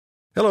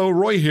Hello,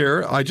 Roy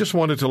here. I just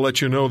wanted to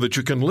let you know that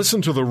you can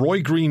listen to The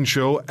Roy Green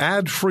Show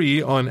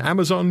ad-free on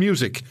Amazon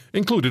Music,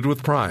 included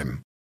with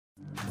Prime.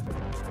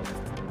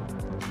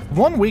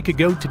 1 week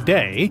ago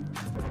today,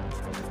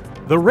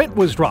 the writ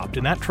was dropped,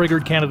 and that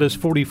triggered Canada's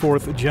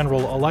 44th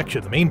general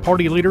election. The main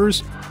party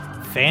leaders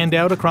fanned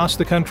out across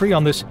the country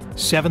on this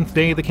seventh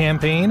day of the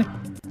campaign.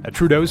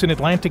 Trudeau's in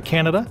Atlantic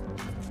Canada.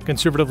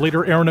 Conservative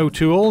leader Erin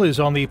O'Toole is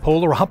on the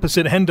polar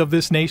opposite end of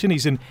this nation.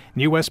 He's in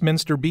New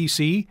Westminster,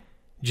 BC.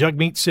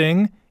 Jagmeet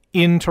Singh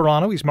in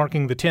Toronto. He's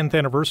marking the 10th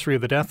anniversary of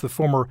the death of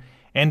former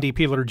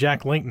NDP leader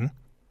Jack Layton.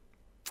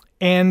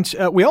 And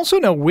we also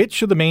know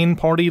which of the main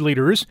party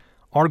leaders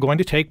are going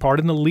to take part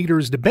in the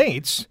leaders'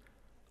 debates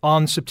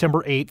on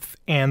September 8th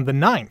and the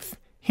 9th.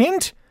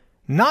 Hint,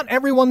 not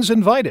everyone's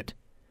invited.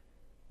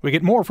 We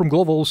get more from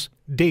Global's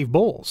Dave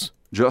Bowles.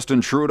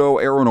 Justin Trudeau,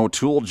 Erin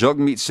O'Toole,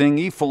 Jagmeet Singh,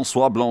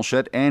 Yves-François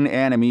Blanchet, and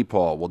Annamie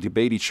Paul will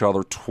debate each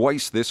other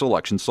twice this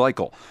election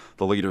cycle.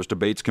 The Leaders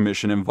Debates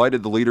Commission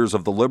invited the leaders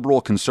of the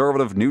Liberal,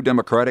 Conservative, New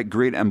Democratic,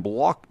 Green, and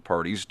Bloc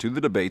parties to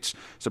the debates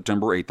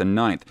September 8th and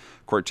 9th.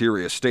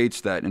 Criteria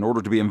states that in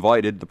order to be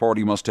invited, the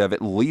party must have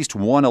at least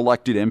one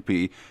elected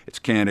MP, its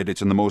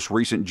candidates in the most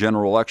recent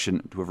general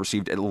election to have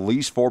received at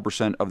least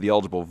 4% of the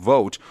eligible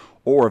vote,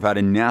 or have had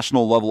a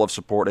national level of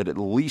support at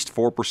least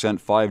 4%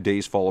 5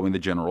 days following the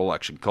general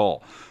election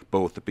call.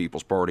 Both the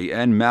People's Party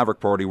and Maverick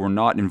Party were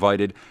not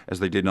invited as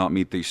they did not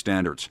meet these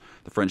standards.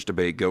 The French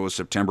debate goes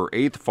September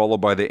 8th, followed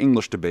by the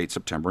English debate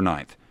September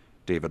 9th.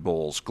 David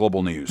Bowles,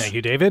 Global News. Thank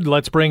you, David.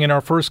 Let's bring in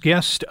our first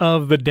guest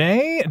of the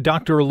day.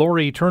 Dr.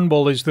 Laurie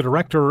Turnbull is the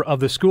director of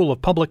the School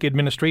of Public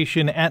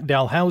Administration at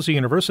Dalhousie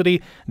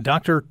University.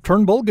 Dr.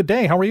 Turnbull, good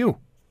day. How are you?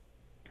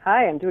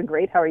 Hi, I'm doing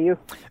great. How are you?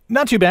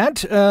 Not too bad.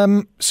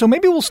 So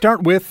maybe we'll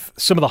start with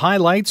some of the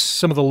highlights,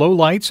 some of the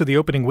lowlights of the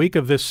opening week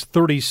of this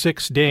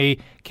 36-day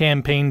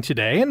campaign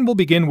today. And we'll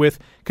begin with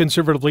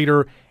Conservative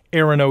leader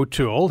Erin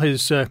O'Toole.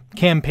 His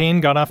campaign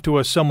got off to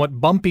a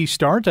somewhat bumpy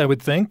start, I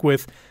would think,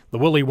 with the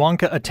Willy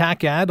Wonka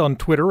attack ad on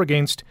Twitter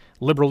against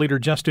Liberal leader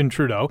Justin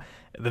Trudeau.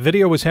 The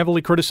video was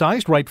heavily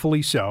criticized,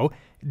 rightfully so.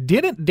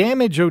 Did it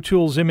damage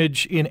O'Toole's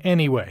image in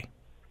any way?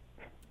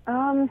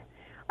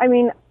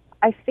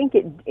 I think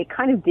it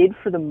kind of did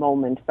for the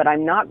moment, but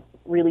I'm not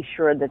really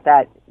sure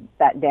that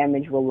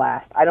damage will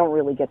last. I don't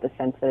really get the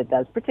sense that it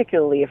does,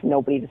 particularly if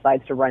nobody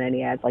decides to run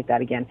any ads like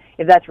that again.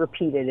 If that's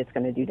repeated, it's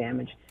going to do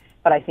damage.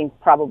 But I think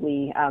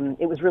probably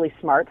it was really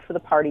smart for the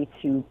party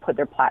to put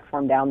their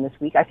platform down this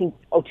week. I think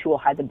O'Toole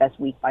had the best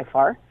week by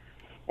far.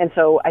 And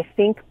so I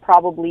think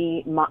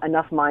probably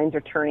enough minds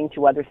are turning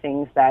to other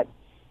things that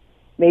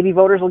maybe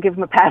voters will give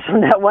him a pass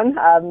on that one.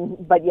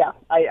 But yeah,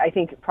 I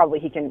think probably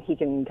he can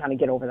kind of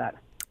get over that.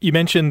 You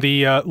mentioned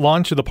the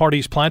launch of the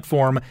party's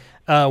platform,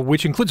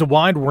 which includes a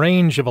wide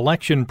range of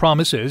election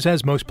promises,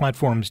 as most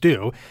platforms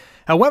do.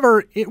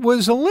 However, it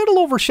was a little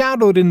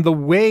overshadowed in the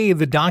way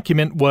the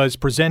document was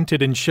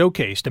presented and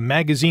showcased. A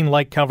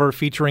magazine-like cover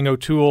featuring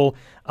O'Toole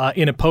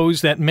in a pose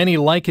that many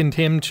likened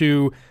him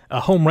to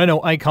home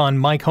reno icon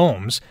Mike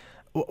Holmes.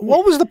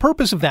 What was the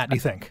purpose of that, do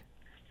you think?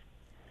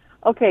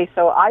 Okay,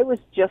 so I was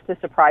just as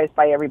surprised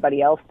by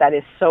everybody else. That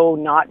is so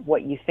not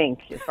what you think,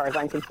 as far as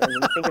I'm concerned.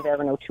 When you think of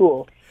Erin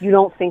O'Toole, you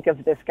don't think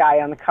of this guy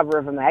on the cover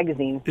of a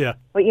magazine. Yeah.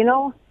 But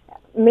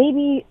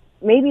maybe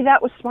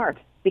that was smart,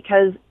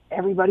 because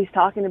everybody's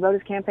talking about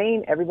his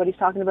campaign, everybody's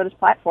talking about his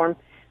platform.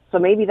 So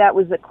maybe that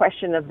was the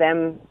question of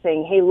them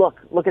saying, "Hey,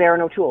 look at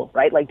Erin O'Toole,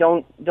 right? Like,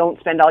 don't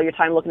spend all your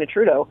time looking at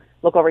Trudeau.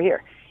 Look over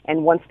here."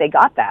 And once they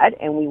got that,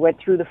 and we went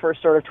through the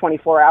first sort of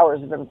 24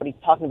 hours of everybody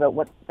talking about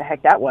what the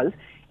heck that was,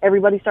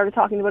 everybody started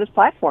talking about his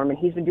platform, and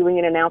he's been doing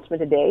an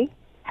announcement a day.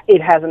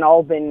 It hasn't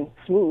all been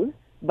smooth,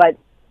 but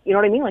you know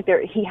what I mean? Like,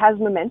 he has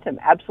momentum,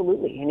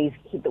 absolutely. And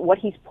what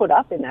he's put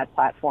up in that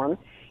platform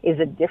is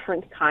a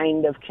different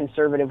kind of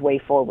conservative way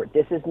forward.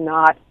 This is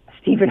not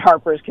Stephen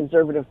Harper's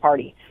Conservative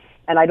Party.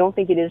 And I don't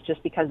think it is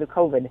just because of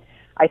COVID.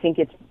 I think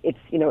it's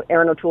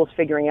Erin O'Toole's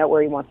figuring out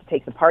where he wants to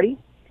take the party.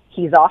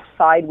 He's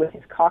offside with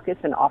his caucus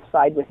and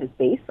offside with his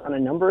base on a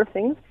number of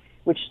things,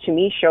 which to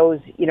me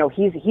shows,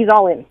 he's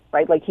all in,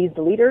 right? Like, he's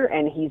the leader,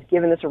 and he's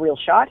given this a real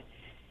shot,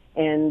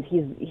 and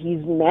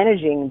he's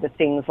managing the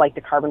things like the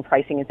carbon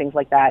pricing and things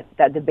like that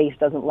the base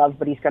doesn't love,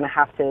 but he's going to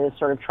have to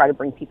sort of try to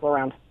bring people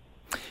around.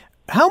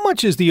 How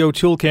much is the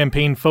O'Toole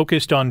campaign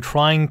focused on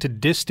trying to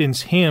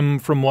distance him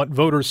from what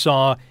voters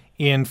saw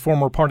in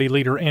former party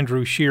leader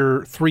Andrew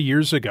Scheer 3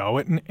 years ago?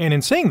 And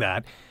in saying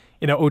that,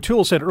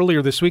 O'Toole said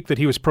earlier this week that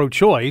he was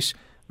pro-choice.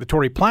 The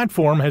Tory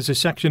platform has a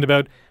section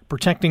about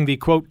protecting the,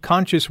 quote,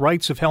 conscious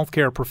rights of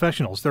healthcare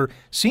professionals. There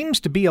seems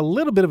to be a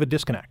little bit of a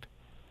disconnect.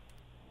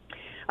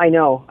 I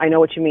know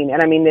what you mean.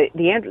 And I mean,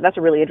 that's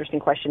a really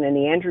interesting question. And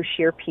the Andrew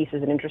Scheer piece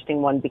is an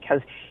interesting one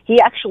because he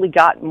actually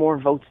got more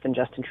votes than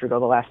Justin Trudeau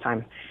the last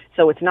time.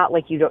 So it's not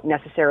like you don't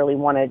necessarily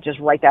want to just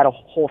write that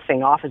whole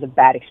thing off as a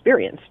bad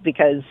experience,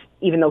 because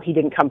even though he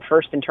didn't come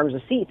first in terms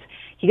of seats,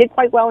 he did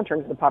quite well in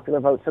terms of the popular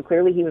vote. So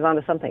clearly he was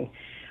onto something.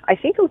 I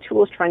think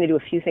O'Toole is trying to do a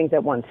few things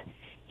at once.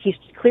 He's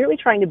clearly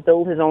trying to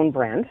build his own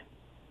brand,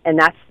 And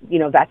that's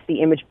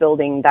the image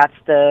building. That's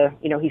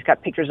he's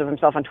got pictures of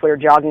himself on Twitter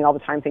jogging all the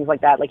time, things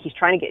like that. Like, he's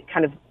trying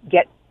to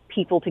get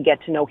people to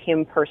get to know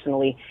him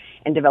personally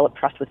and develop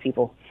trust with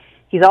people.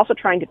 He's also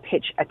trying to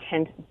pitch a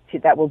tent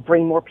that will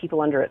bring more people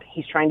under it.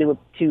 He's trying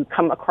to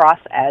come across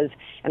as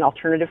an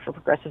alternative for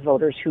progressive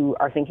voters who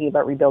are thinking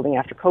about rebuilding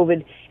after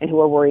COVID and who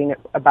are worrying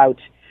about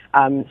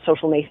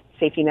social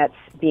safety nets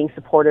being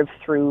supportive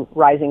through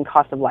rising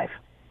cost of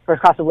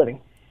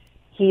living.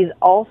 He's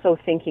also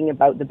thinking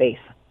about the base.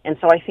 And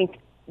so I think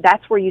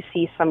that's where you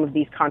see some of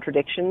these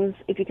contradictions,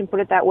 if you can put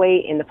it that way,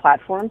 in the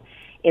platform,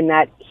 in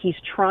that he's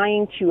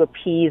trying to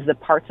appease the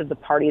parts of the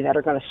party that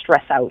are going to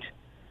stress out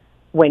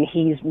when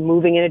he's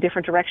moving in a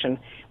different direction.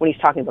 When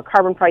he's talking about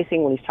carbon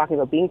pricing, when he's talking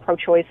about being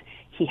pro-choice,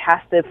 he has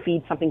to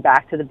feed something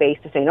back to the base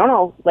to say,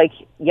 no, like,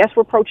 yes,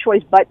 we're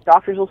pro-choice, but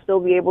doctors will still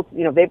be able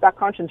to, they've got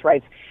conscience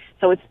rights.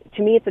 So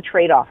to me, it's a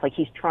trade-off. Like,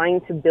 he's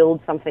trying to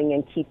build something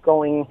and keep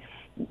going,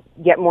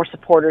 get more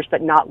supporters,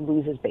 but not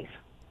lose his base.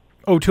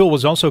 O'Toole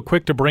was also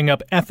quick to bring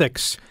up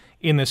ethics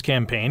in this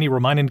campaign. He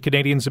reminded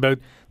Canadians about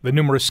the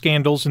numerous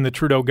scandals in the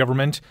Trudeau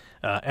government,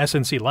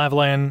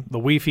 SNC-Lavalin, the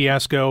WE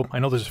fiasco. I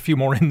know there's a few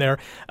more in there.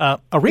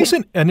 A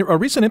recent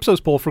Ipsos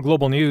poll for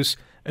Global News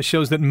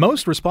shows that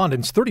most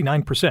respondents,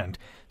 39%,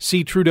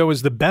 see Trudeau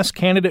as the best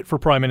candidate for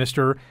Prime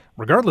Minister,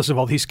 regardless of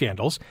all these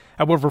scandals.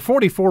 However,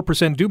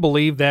 44% do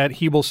believe that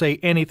he will say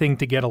anything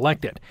to get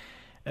elected.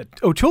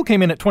 O'Toole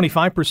came in at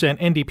 25%.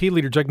 NDP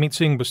leader Jagmeet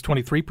Singh was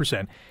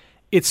 23%.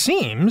 It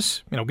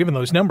seems, given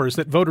those numbers,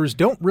 that voters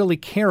don't really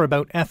care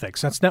about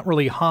ethics. That's not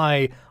really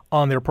high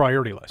on their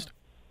priority list.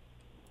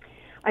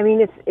 I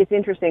mean, it's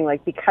interesting,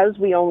 like, because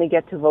we only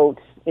get to vote,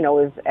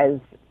 as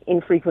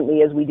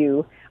infrequently as we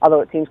do,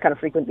 although it seems kind of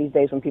frequent these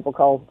days when people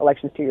call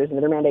elections 2 years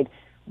into their mandate.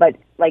 But,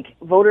 like,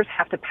 voters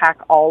have to pack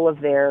all of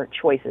their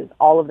choices,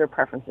 all of their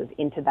preferences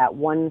into that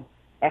one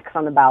X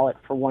on the ballot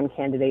for one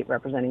candidate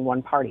representing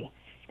one party.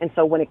 And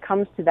so when it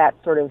comes to that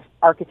sort of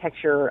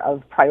architecture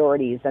of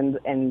priorities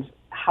and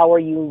how are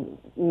you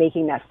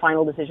making that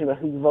final decision about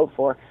who you vote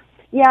for,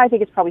 yeah, I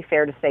think it's probably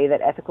fair to say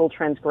that ethical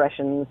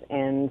transgressions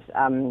and,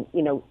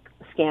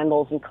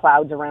 scandals and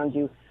clouds around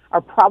you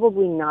are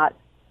probably not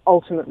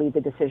ultimately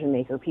the decision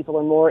maker. People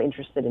are more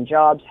interested in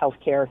jobs,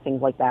 healthcare,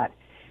 things like that.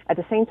 At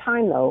the same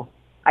time, though,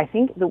 I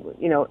think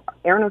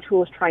Erin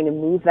O'Toole is trying to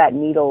move that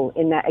needle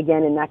in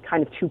that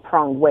kind of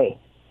two-pronged way.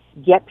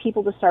 Get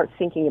people to start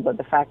thinking about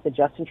the fact that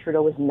Justin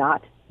Trudeau is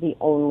not the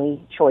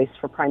only choice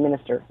for Prime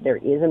Minister. There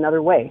is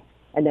another way.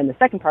 And then the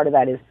second part of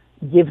that is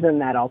give them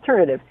that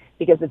alternative,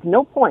 because it's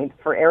no point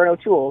for Erin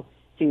O'Toole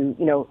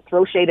to,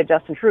 throw shade at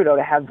Justin Trudeau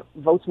to have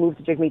votes move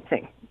to Jagmeet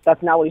Singh.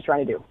 That's not what he's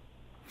trying to do.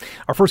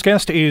 Our first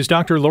guest is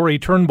Dr. Laurie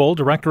Turnbull,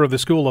 Director of the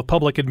School of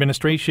Public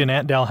Administration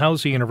at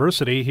Dalhousie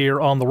University, here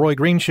on The Roy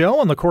Green Show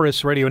on the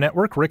Chorus Radio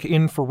Network. Rick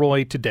in for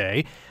Roy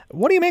today.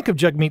 What do you make of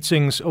Jagmeet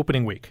Singh's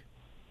opening week?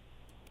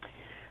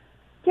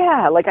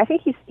 Yeah, I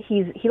think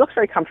he looks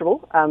very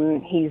comfortable.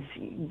 He's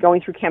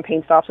going through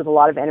campaign stops with a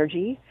lot of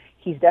energy.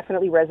 He's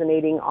definitely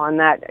resonating on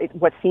that,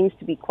 what seems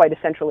to be quite a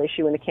central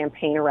issue in the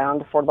campaign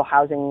around affordable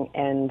housing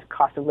and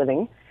cost of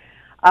living.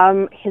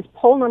 His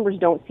poll numbers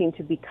don't seem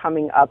to be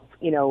coming up,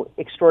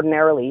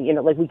 extraordinarily.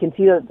 We can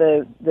see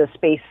the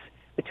space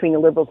between the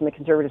Liberals and the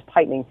Conservatives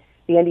tightening,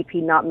 the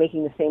NDP not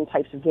making the same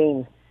types of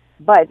gains.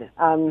 But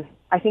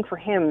I think for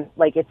him,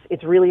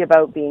 it's really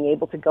about being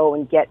able to go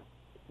and get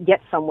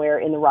somewhere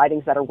in the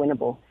ridings that are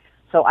winnable.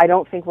 So I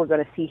don't think we're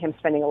going to see him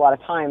spending a lot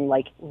of time,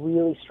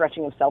 really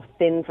stretching himself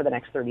thin for the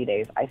next 30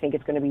 days. I think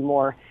it's going to be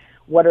more,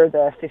 what are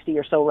the 50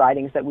 or so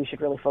ridings that we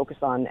should really focus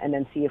on, and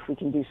then see if we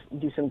can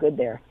do some good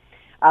there.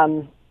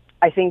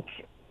 I think,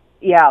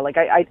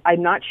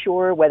 I'm not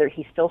sure whether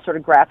he's still sort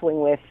of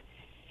grappling with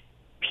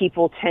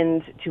people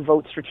tend to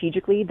vote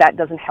strategically. That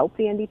doesn't help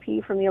the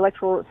NDP from the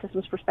electoral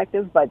system's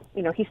perspective, but,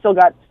 he's still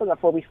got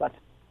 4 weeks left.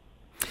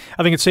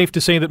 I think it's safe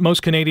to say that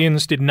most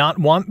Canadians did not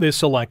want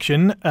this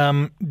election.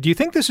 Do you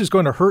think this is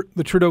going to hurt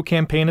the Trudeau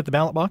campaign at the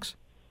ballot box?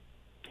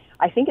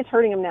 I think it's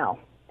hurting him now,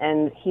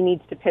 and he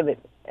needs to pivot.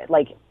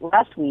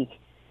 Last week,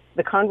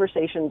 the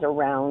conversations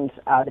around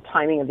the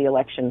timing of the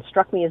election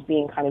struck me as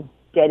being kind of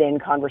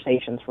dead-end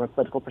conversations from a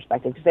political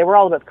perspective, because they were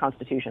all about the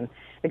Constitution.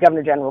 The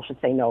Governor General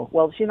should say no.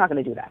 Well, she's not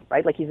going to do that,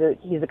 right? He's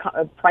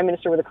a Prime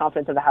Minister with the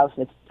confidence of the House,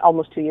 and it's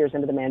almost 2 years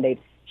into the mandate.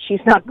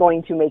 She's not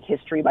going to make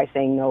history by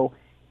saying no.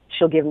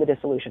 She'll give him the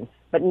dissolution.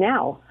 But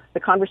now the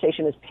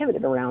conversation is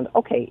pivoted around,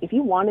 okay, if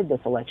you wanted this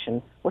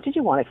election, what did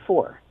you want it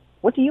for?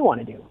 What do you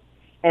want to do?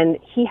 And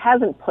he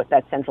hasn't put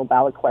that central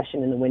ballot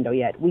question in the window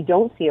yet. We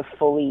don't see a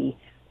fully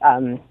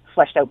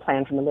fleshed out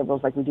plan from the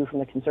Liberals like we do from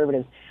the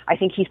Conservatives. I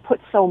think he's put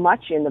so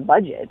much in the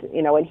budget,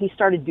 and he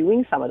started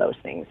doing some of those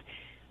things,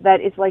 that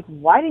it's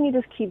why didn't you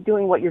just keep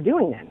doing what you're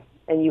doing then?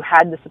 And you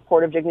had the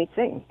support of Jagmeet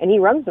Singh. And he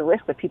runs the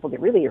risk that people get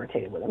really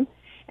irritated with him,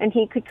 and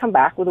he could come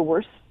back with a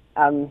worse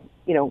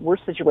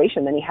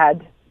situation than he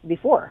had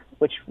before,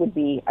 which would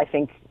be, I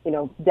think,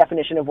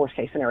 definition of worst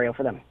case scenario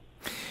for them.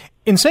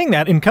 In saying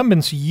that,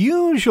 incumbents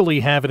usually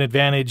have an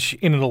advantage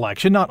in an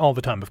election, not all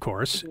the time, of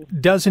course.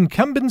 Does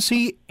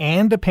incumbency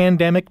and a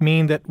pandemic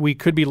mean that we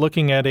could be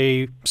looking at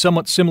a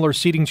somewhat similar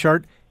seating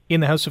chart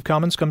in the House of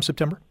Commons come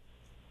September?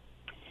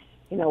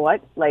 You know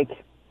what? Like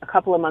a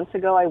couple of months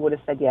ago, I would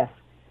have said yes.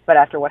 But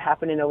after what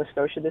happened in Nova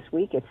Scotia this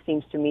week, it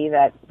seems to me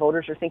that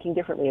voters are thinking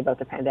differently about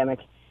the pandemic.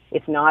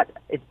 It's not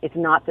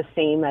the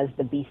same as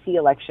the BC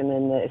election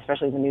and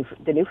especially the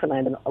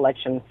Newfoundland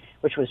election,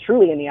 which was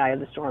truly in the eye of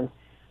the storm.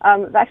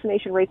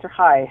 Vaccination rates are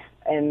high,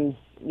 and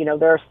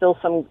there are still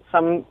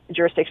some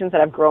jurisdictions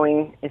that have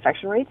growing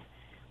infection rates.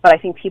 But I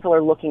think people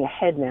are looking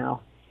ahead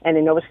now. And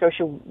in Nova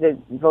Scotia, the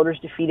voters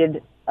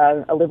defeated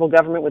a Liberal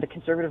government with a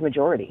Conservative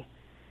majority.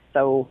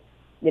 So,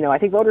 I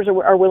think voters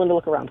are willing to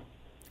look around.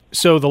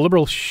 So the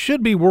Liberals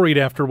should be worried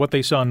after what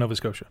they saw in Nova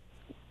Scotia.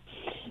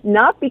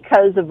 Not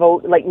because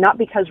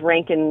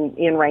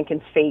Ian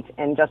Rankin's fate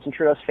and Justin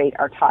Trudeau's fate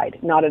are tied.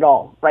 Not at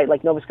all, right?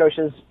 Like Nova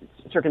Scotia's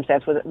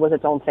circumstance was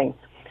its own thing.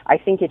 I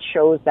think it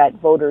shows that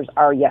voters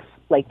are, yes,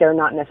 like they're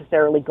not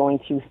necessarily going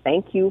to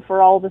thank you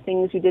for all the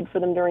things you did for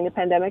them during the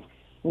pandemic,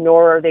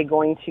 nor are they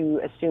going to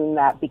assume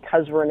that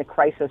because we're in a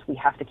crisis, we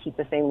have to keep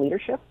the same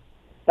leadership.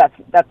 That's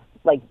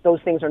like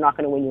those things are not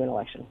going to win you an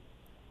election.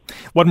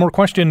 One more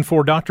question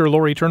for Dr.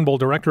 Laurie Turnbull,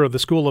 Director of the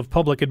School of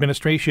Public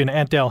Administration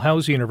at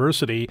Dalhousie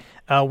University.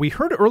 We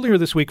heard earlier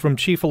this week from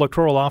Chief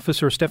Electoral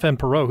Officer Stéphane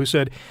Perreault, who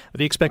said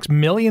that he expects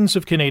millions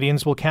of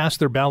Canadians will cast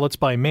their ballots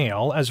by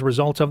mail as a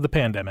result of the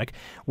pandemic.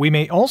 We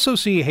may also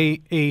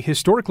see a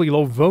historically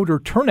low voter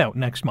turnout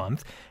next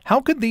month. How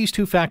could these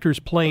two factors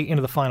play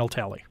into the final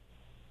tally?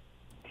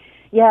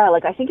 Yeah,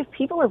 I think if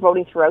people are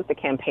voting throughout the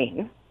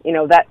campaign,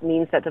 that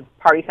means that the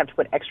parties have to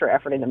put extra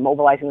effort into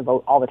mobilizing the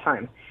vote all the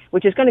time,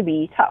 which is going to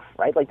be tough,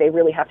 right? Like they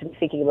really have to be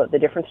thinking about the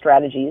different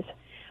strategies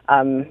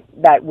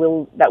that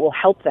will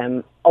help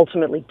them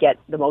ultimately get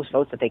the most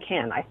votes that they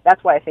can.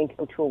 That's why I think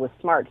O'Toole was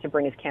smart to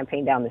bring his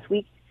campaign down this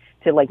week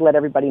to let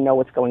everybody know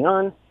what's going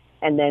on.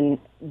 And then,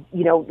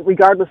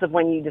 regardless of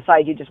when you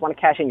decide you just want to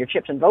cash in your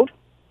chips and vote,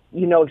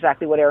 you know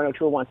exactly what Erin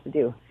O'Toole wants to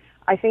do.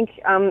 I think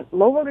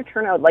low voter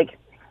turnout,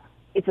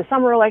 it's a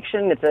summer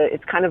election.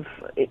 It's kind of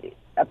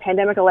a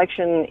pandemic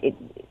election.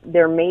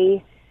 There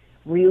may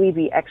really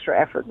be extra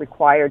effort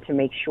required to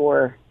make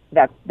sure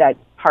that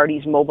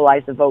parties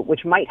mobilize the vote,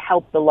 which might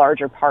help the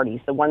larger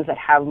parties, the ones that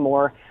have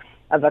more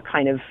of a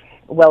kind of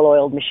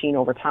well-oiled machine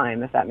over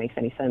time, if that makes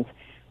any sense.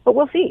 But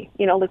we'll see.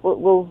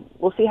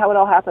 We'll see how it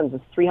all happens.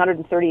 It's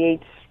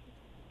 338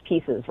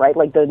 pieces, right?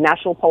 Like the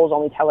national polls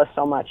only tell us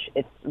so much.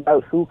 It's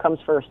about who comes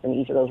first in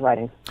each of those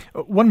ridings.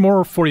 One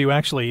more for you,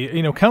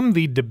 actually. Come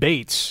the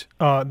debates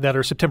that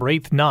are September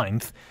 8th,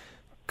 9th,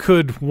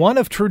 could one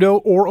of Trudeau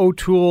or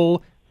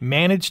O'Toole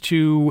manage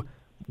to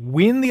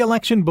win the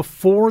election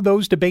before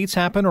those debates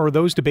happen, or are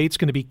those debates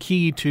going to be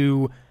key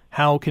to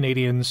how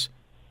Canadians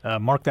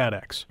mark that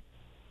X?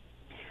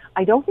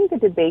 I don't think the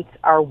debates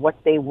are what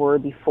they were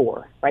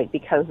before, right?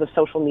 Because of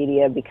social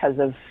media, because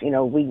of,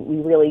 we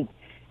really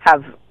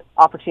have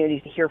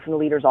opportunities to hear from the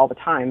leaders all the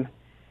time.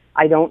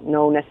 I don't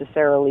know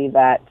necessarily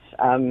that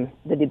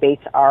the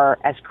debates are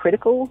as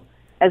critical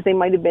as they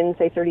might have been,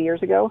 say, 30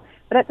 years ago.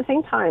 But at the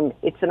same time,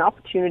 it's an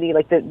opportunity,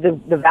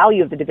 the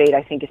value of the debate,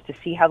 I think, is to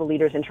see how the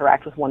leaders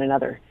interact with one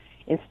another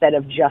instead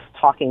of just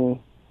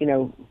talking,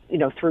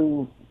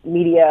 through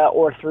media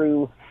or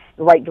through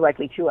right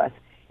directly to us.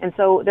 And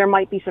so there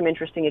might be some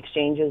interesting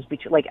exchanges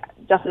between,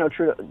 Justin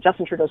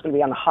Trudeau's going to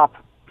be on the hop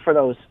for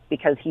those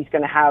because he's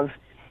going to have,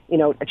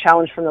 a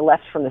challenge from the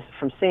left from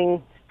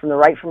Singh, from the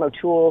right from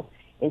O'Toole.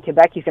 In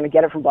Quebec, he's going to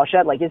get it from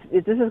Blanchet. This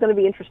is going to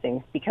be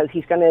interesting because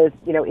he's going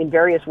to, in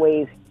various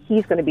ways,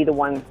 he's going to be the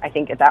one, I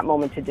think, at that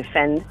moment to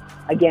defend,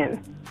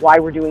 again, why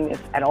we're doing this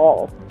at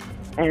all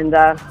and,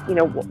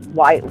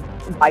 why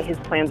his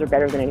plans are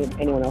better than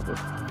anyone else's.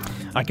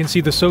 I can see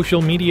the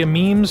social media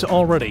memes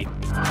already.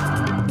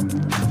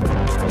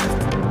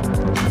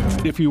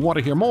 If you want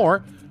to hear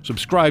more,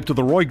 subscribe to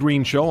The Roy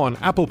Green Show on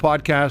Apple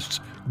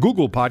Podcasts,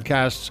 Google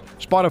Podcasts,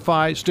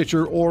 Spotify,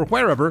 Stitcher, or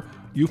wherever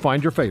you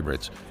find your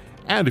favorites.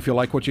 And if you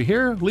like what you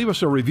hear, leave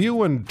us a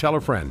review and tell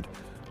a friend.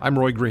 I'm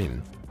Roy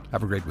Green.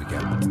 Have a great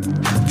weekend.